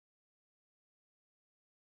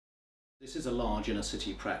This is a large inner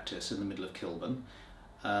city practice in the middle of Kilburn.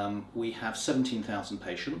 We have 17,000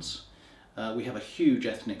 patients. We have a huge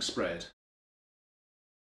ethnic spread.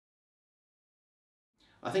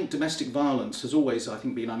 I think domestic violence has always,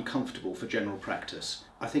 been uncomfortable for general practice.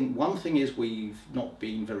 I think one thing is we've not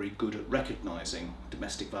been very good at recognising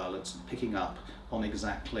domestic violence and picking up on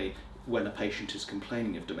exactly when a patient is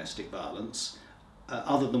complaining of domestic violence,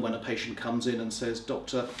 other than when a patient comes in and says,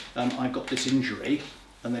 "Doctor, I've got this injury,"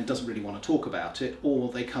 and then doesn't really want to talk about it,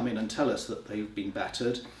 or they come in and tell us that they've been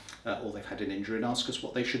battered or they've had an injury and ask us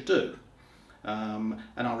what they should do. And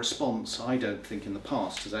our response, I don't think in the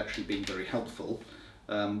past, has actually been very helpful.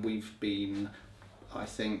 We've been, I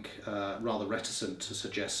think, rather reticent to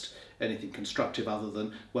suggest anything constructive other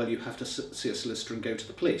than, well, you have to see a solicitor and go to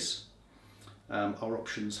the police. Our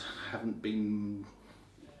options haven't been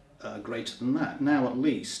greater than that. Now at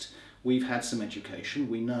least we've had some education.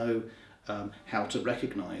 We know how to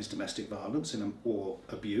recognise domestic violence or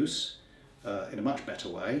abuse in a much better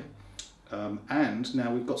way, and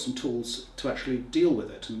now we've got some tools to actually deal with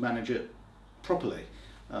it and manage it properly,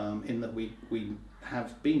 in that we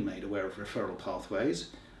have been made aware of referral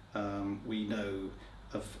pathways. We know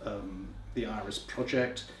of the IRIS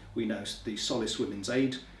project, we know the Solace Women's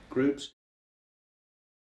Aid groups.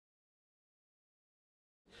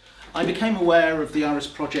 I became aware of the IRIS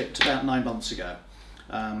project about 9 months ago.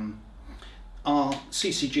 Our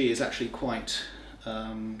CCG is actually quite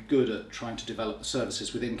good at trying to develop the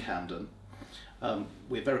services within Camden.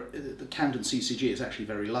 The Camden CCG is actually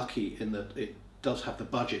very lucky in that it does have the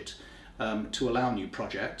budget to allow new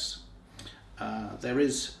projects. There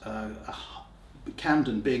is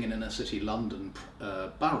Camden, being an inner city London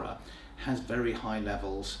borough, has very high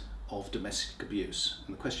levels of domestic abuse,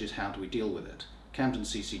 and the question is, how do we deal with it? Camden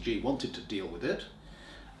CCG wanted to deal with it,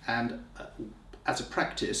 and as a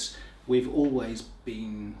practice we've always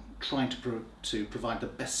been trying to provide the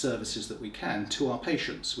best services that we can to our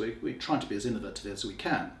patients. We're trying to be as innovative as we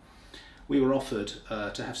can. We were offered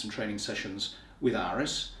to have some training sessions with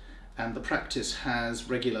IRIS, and the practice has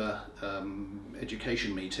regular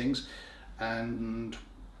education meetings, and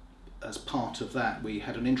as part of that we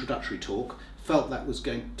had an introductory talk, felt that was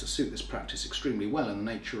going to suit this practice extremely well in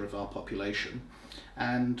the nature of our population,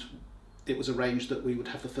 and it was arranged that we would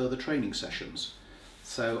have the further training sessions.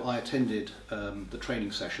 So I attended the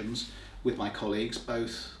training sessions with my colleagues,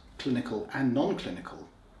 both clinical and non-clinical,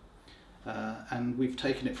 and we've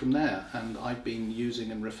taken it from there, and I've been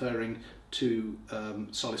using and referring to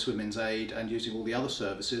Solace Women's Aid and using all the other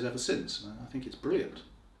services ever since. I think it's brilliant.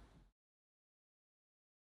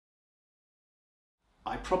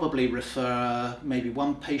 I probably refer maybe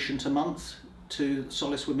one patient a month to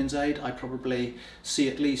Solace Women's Aid. I probably see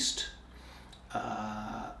at least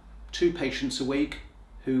 2 patients a week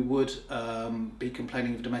who would be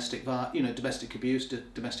complaining of domestic abuse,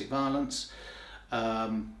 domestic violence,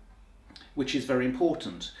 which is very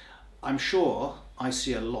important. I'm sure I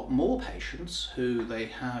see a lot more patients who they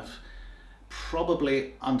have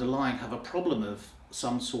probably underlying have a problem of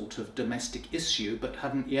some sort of domestic issue but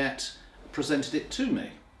haven't yet presented it to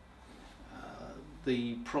me.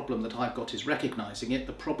 The problem that I've got is recognising it.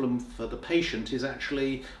 The problem for the patient is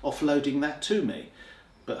actually offloading that to me.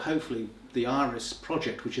 But hopefully the IRIS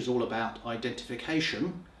project, which is all about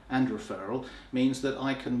identification and referral, means that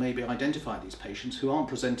I can maybe identify these patients who aren't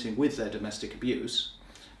presenting with their domestic abuse,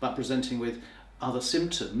 but presenting with other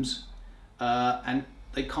symptoms, and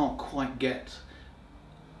they can't quite get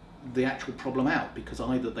the actual problem out because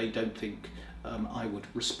either they don't think I would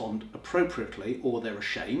respond appropriately, or they're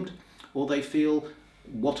ashamed, or they feel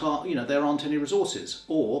there aren't any resources,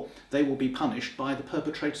 or they will be punished by the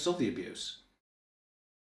perpetrators of the abuse.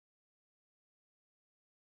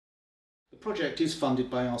 The project is funded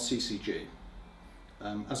by our CCG.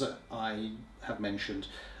 As I have mentioned,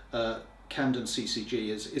 Camden CCG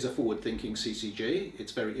is a forward-thinking CCG.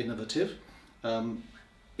 It's very innovative.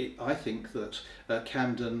 I think that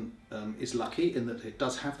Camden is lucky in that it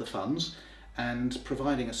does have the funds, and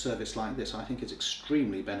providing a service like this I think is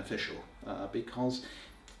extremely beneficial because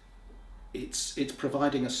it's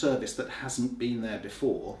providing a service that hasn't been there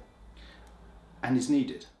before and is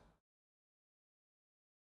needed.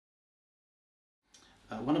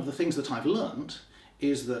 One of the things that I've learned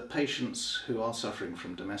is that patients who are suffering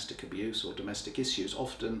from domestic abuse or domestic issues,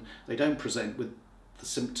 often they don't present with the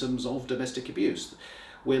symptoms of domestic abuse.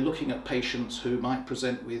 We're looking at patients who might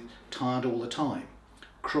present with tired all the time,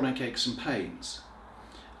 chronic aches and pains.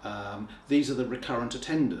 These are the recurrent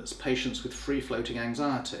attenders, patients with free-floating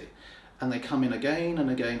anxiety, and they come in again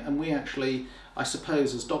and again, and we actually, I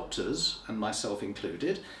suppose as doctors, and myself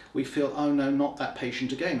included, we feel, oh no, not that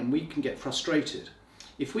patient again, and we can get frustrated.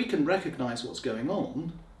 If we can recognise what's going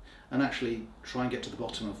on and actually try and get to the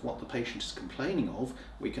bottom of what the patient is complaining of,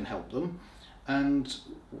 we can help them. And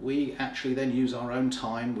we actually then use our own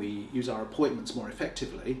time, we use our appointments more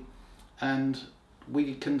effectively, and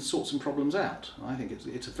we can sort some problems out. I think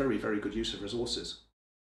it's a very, very good use of resources.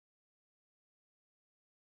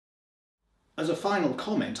 As a final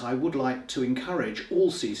comment, I would like to encourage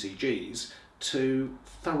all CCGs to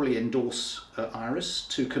thoroughly endorse IRIS,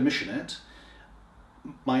 to commission it.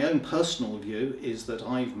 My own personal view is that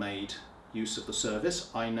I've made use of the service.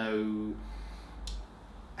 I know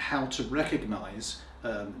how to recognise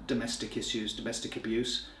domestic issues, domestic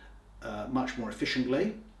abuse, much more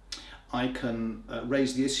efficiently. I can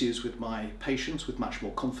raise the issues with my patients with much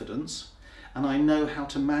more confidence, and I know how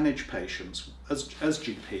to manage patients. As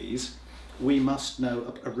GPs, we must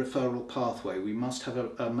know a referral pathway, we must have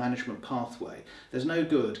a management pathway. There's no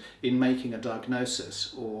good in making a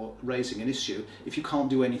diagnosis or raising an issue if you can't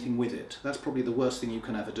do anything with it. That's probably the worst thing you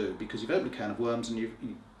can ever do, because you've opened a can of worms and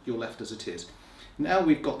you're left as it is. Now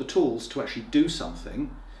we've got the tools to actually do something,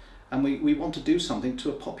 and we want to do something to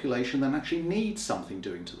a population that actually needs something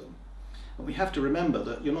doing to them. And we have to remember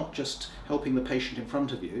that you're not just helping the patient in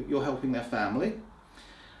front of you, you're helping their family.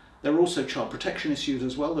 There are also child protection issues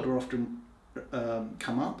as well that are often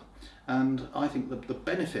come up, and I think the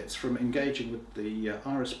benefits from engaging with the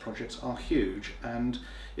IRIS projects are huge, and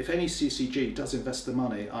if any CCG does invest the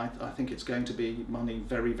money, I think it's going to be money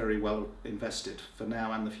very, very well invested for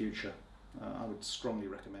now and the future. I would strongly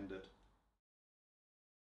recommend it.